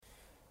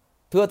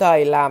Thưa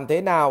Thầy, làm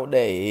thế nào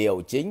để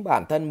hiểu chính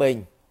bản thân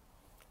mình,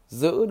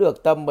 giữ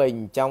được tâm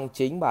mình trong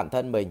chính bản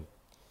thân mình?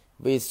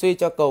 Vì suy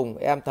cho cùng,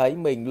 em thấy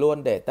mình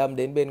luôn để tâm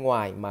đến bên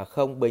ngoài mà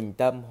không bình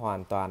tâm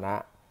hoàn toàn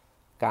ạ.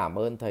 Cảm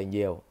ơn Thầy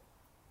nhiều.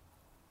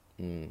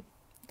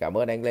 Cảm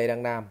ơn anh Lê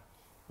Đăng Nam.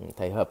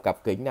 Thầy hợp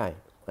cặp kính này.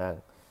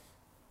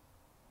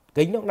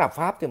 Kính nó cũng là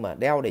pháp thôi mà,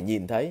 đeo để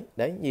nhìn thấy.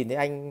 Đấy, nhìn thấy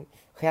anh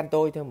khen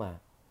tôi thôi mà.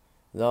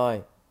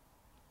 Rồi,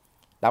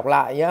 đọc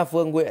lại nhá,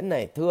 Phương Nguyễn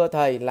này. Thưa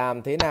Thầy,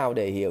 làm thế nào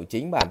để hiểu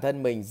chính bản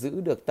thân mình,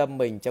 giữ được tâm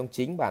mình trong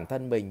chính bản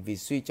thân mình? Vì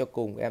suy cho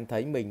cùng, em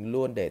thấy mình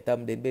luôn để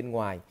tâm đến bên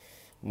ngoài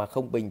mà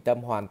không bình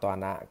tâm hoàn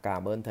toàn ạ.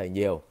 Cảm ơn Thầy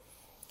nhiều.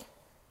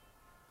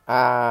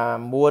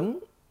 Muốn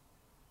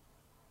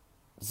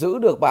giữ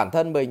được bản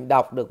thân mình,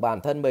 đọc được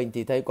bản thân mình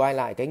thì Thầy quay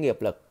lại cái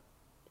nghiệp lực.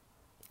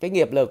 Cái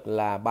nghiệp lực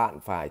là bạn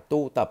phải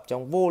tu tập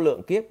trong vô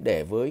lượng kiếp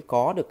để với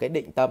có được cái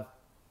định tâm.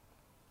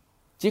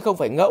 Chứ không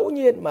phải ngẫu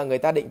nhiên mà người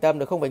ta định tâm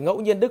được. Không phải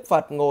ngẫu nhiên Đức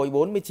Phật ngồi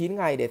 49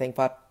 ngày để thành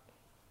Phật.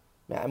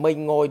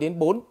 Mình ngồi đến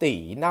 4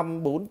 tỷ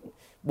năm,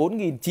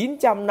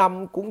 4.900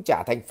 năm cũng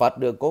chả thành Phật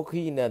được. Có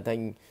khi là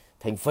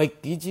thành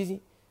phịch chứ.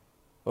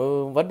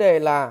 Vấn đề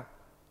là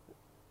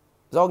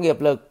do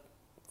nghiệp lực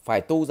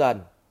phải tu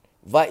dần.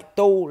 Vậy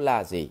tu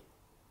là gì?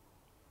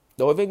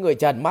 Đối với người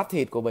trần mắt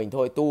thịt của mình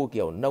thôi, tu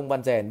kiểu nông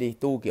văn rèn đi,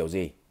 tu kiểu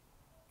gì?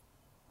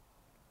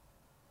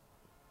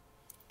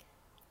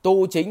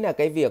 Tu chính là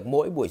cái việc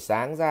mỗi buổi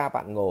sáng ra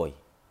bạn ngồi,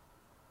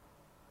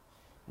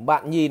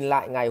 bạn nhìn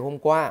lại ngày hôm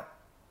qua,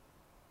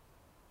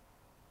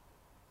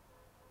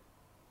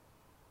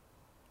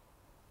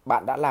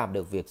 bạn đã làm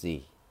được việc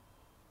gì?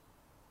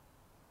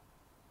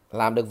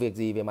 Làm được việc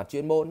gì về mặt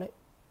chuyên môn đấy?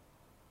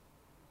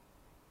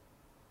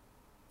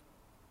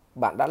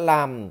 Bạn đã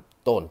làm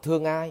tổn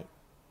thương ai?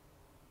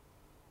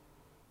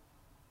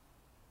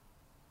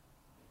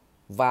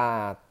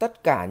 Và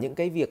tất cả những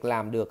cái việc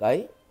làm được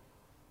ấy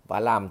và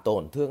làm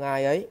tổn thương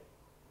ai ấy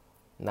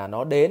là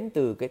nó đến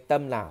từ cái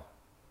tâm nào?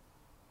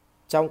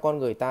 Trong con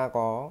người ta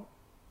có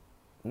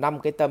 5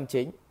 cái tâm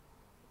chính.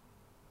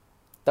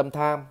 Tâm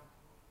tham,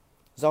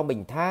 do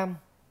mình tham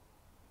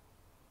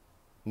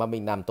mà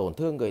mình làm tổn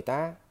thương người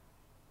ta.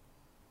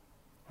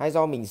 Hay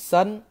do mình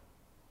sân,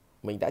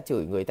 mình đã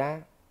chửi người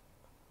ta.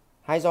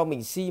 Hay do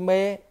mình si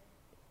mê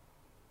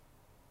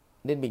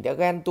nên mình đã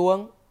ghen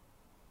tuông,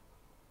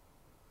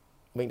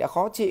 mình đã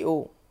khó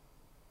chịu,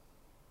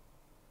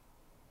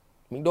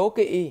 mình đố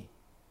kỵ.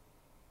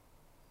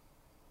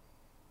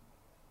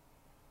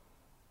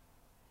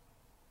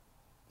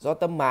 Do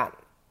tâm mạn,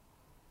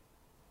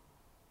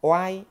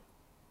 oai,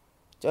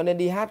 cho nên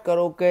đi hát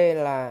karaoke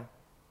là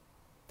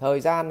thời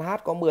gian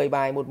hát có 10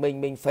 bài, một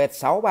mình phệt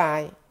 6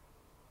 bài.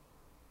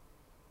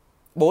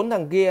 4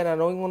 thằng kia là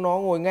nó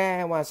ngồi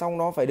nghe mà xong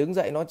nó phải đứng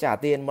dậy nó trả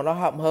tiền mà nó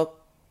hậm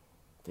hực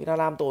thì là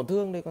làm tổn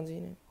thương đấy còn gì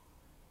nữa.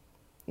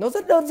 Nó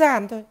rất đơn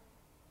giản thôi.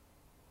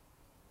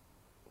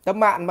 Tâm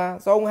mạn mà,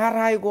 do ông hát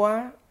hay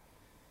quá,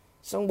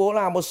 xong bố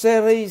làm một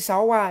series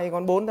 6 bài,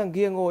 còn 4 thằng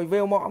kia ngồi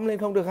vêu mõm lên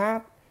không được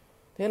hát.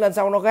 Thế lần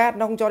sau nó ghét,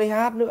 nó không cho đi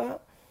hát nữa.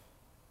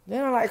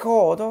 Thế là lại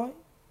khổ thôi.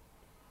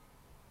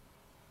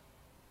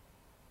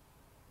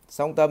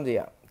 Xong tâm gì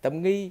ạ?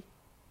 Tâm nghi.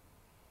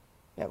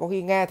 Có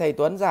khi nghe thầy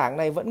Tuấn giảng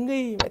này vẫn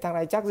nghi, vậy thằng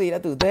này chắc gì đã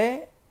tử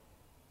tế.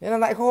 Thế là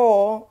lại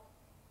khổ.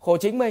 Khổ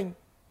chính mình.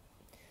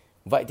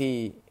 Vậy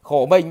thì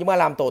khổ mình nhưng mà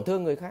làm tổn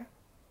thương người khác.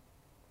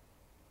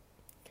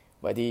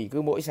 Vậy thì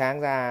cứ mỗi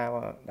sáng ra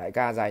đại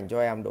ca dành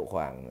cho em độ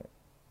khoảng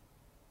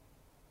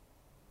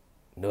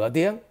nửa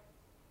tiếng.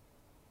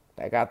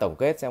 Đại ca tổng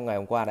kết xem ngày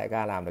hôm qua đại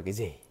ca làm được cái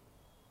gì.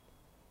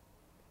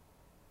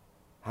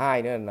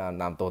 Hai nữa là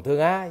làm tổn thương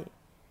ai.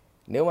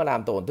 Nếu mà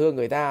làm tổn thương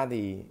người ta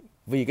thì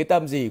vì cái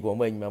tâm gì của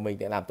mình mà mình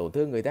lại làm tổn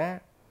thương người ta.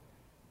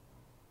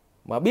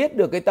 Mà biết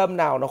được cái tâm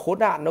nào nó khốn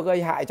nạn, nó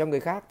gây hại cho người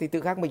khác thì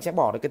tự khắc mình sẽ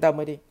bỏ được cái tâm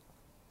ấy đi.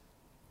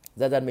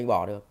 Dần dần mình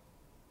bỏ được.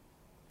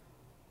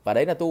 Và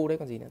đấy là tu đấy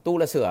còn gì nữa. Tu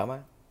là sửa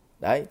mà.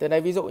 Đấy, từ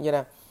đây ví dụ như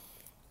là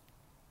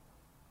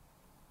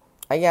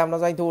anh em nó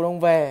doanh thu nó không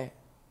về,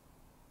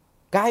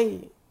 cay,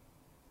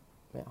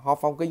 họp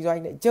phòng kinh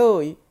doanh lại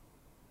chơi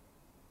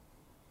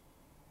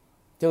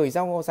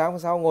xong sáng hôm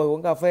sau ngồi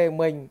uống cà phê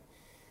mình,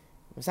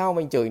 sao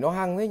mình chửi nó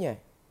hăng thế nhỉ?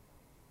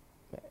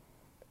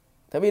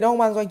 Tại vì nó không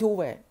mang doanh thu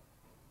về.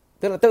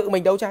 Tức là tự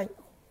mình đấu tranh.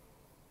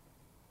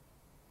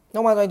 Nó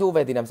không mang doanh thu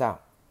về thì làm sao?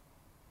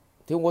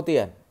 Thì không có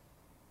tiền.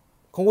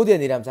 Không có tiền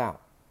thì làm sao?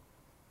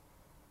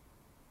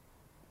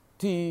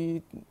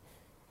 Thì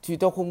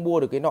tao không mua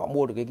được cái nọ,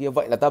 mua được cái kia.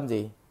 Vậy là tâm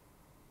gì?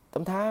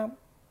 Tâm tham.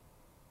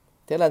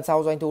 Thế lần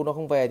sau doanh thu nó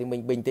không về thì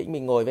mình bình tĩnh,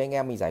 mình ngồi với anh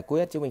em mình giải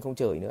quyết chứ mình không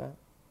chửi nữa.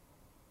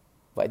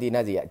 Vậy thì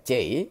là gì ạ?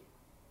 Chỉ.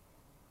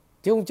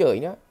 Chứ không chửi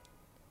nữa.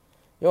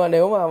 Nhưng mà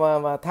nếu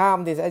mà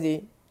tham thì sẽ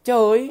gì?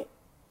 Chửi.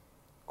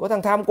 Có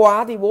thằng tham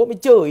quá thì bố mới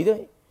chửi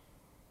thôi.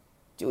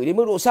 Chửi đến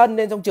mức độ sân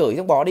lên, xong chửi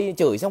xong bỏ đi,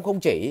 chửi xong không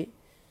chỉ.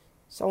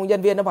 Xong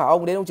nhân viên nó bảo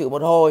ông đến ông chửi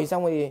một hồi,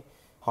 xong rồi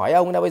hỏi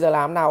ông là bây giờ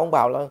làm nào, ông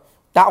bảo là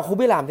tao không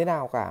biết làm thế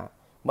nào cả.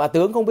 Mà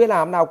tướng không biết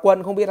làm nào,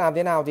 quân không biết làm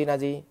thế nào thì là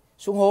gì?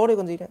 Xuống hố đấy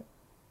còn gì nữa.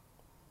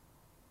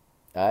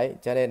 Đấy,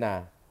 cho nên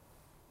là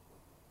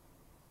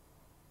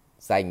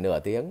dành nửa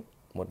tiếng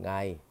một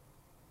ngày.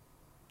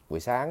 Buổi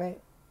sáng ấy,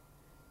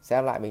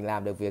 xem lại mình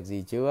làm được việc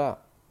gì chưa.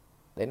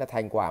 Đấy là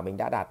thành quả mình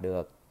đã đạt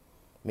được.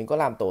 Mình có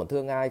làm tổn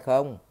thương ai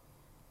không?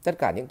 Tất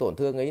cả những tổn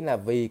thương ấy là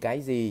vì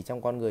cái gì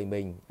trong con người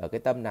mình, ở cái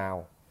tâm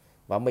nào.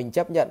 Và mình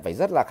chấp nhận phải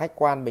rất là khách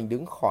quan. Mình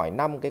đứng khỏi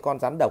 5 cái con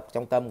rắn độc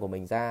trong tâm của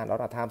mình ra. Đó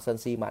là tham sân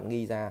si mạn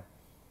nghi ra.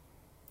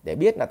 Để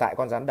biết là tại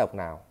con rắn độc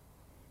nào.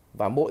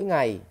 Và mỗi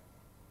ngày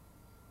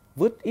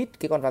vứt ít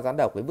cái con rắn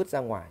độc ấy, vứt ra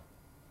ngoài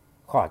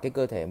khỏi cái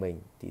cơ thể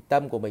mình, thì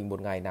tâm của mình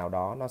một ngày nào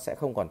đó nó sẽ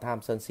không còn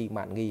tham sân si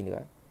mạn nghi nữa.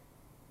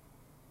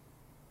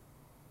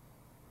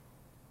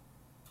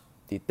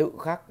 Thì tự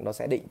khắc nó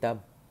sẽ định tâm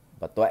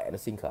và tuệ nó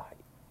sinh khởi.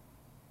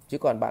 Chứ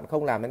còn bạn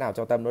không làm thế nào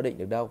cho tâm nó định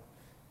được đâu.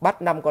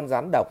 Bắt 5 con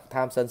rắn độc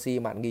tham sân si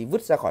mạn nghi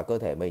vứt ra khỏi cơ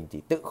thể mình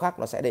thì tự khắc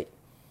nó sẽ định.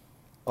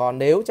 Còn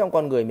nếu trong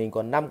con người mình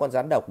còn 5 con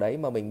rắn độc đấy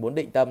mà mình muốn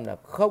định tâm là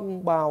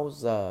không bao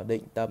giờ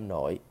định tâm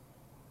nổi.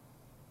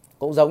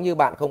 Cũng giống như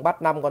bạn không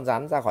bắt 5 con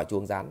rắn ra khỏi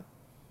chuồng rắn,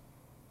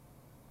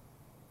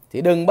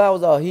 thì đừng bao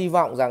giờ hy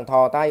vọng rằng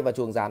thò tay vào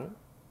chuồng rắn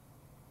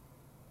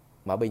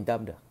mà bình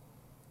tâm được.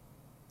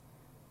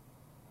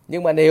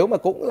 Nhưng mà nếu mà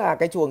cũng là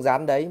cái chuồng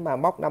rắn đấy mà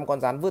móc 5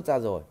 con rắn vứt ra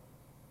rồi,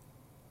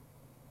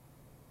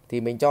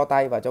 thì mình cho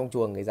tay vào trong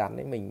chuồng cái rắn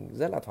ấy, mình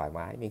rất là thoải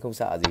mái, mình không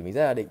sợ gì, mình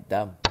rất là định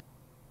tâm.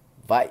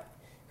 Vậy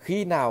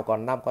khi nào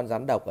còn 5 con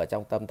rắn độc ở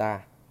trong tâm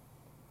ta,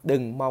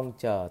 đừng mong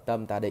chờ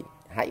tâm ta định,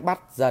 hãy bắt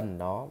dần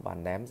nó và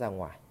ném ra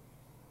ngoài.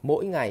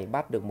 Mỗi ngày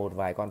bắt được một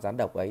vài con rắn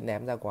độc ấy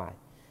ném ra ngoài.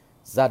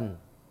 Dần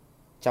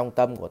trong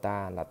tâm của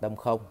ta là tâm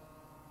không,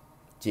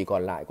 chỉ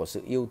còn lại có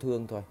sự yêu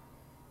thương thôi.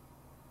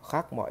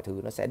 Khác mọi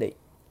thứ nó sẽ định.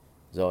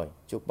 Rồi,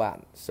 chúc bạn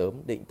sớm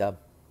định tâm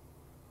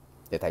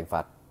để thành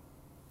Phật.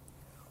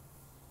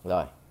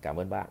 Rồi, cảm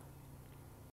ơn bạn.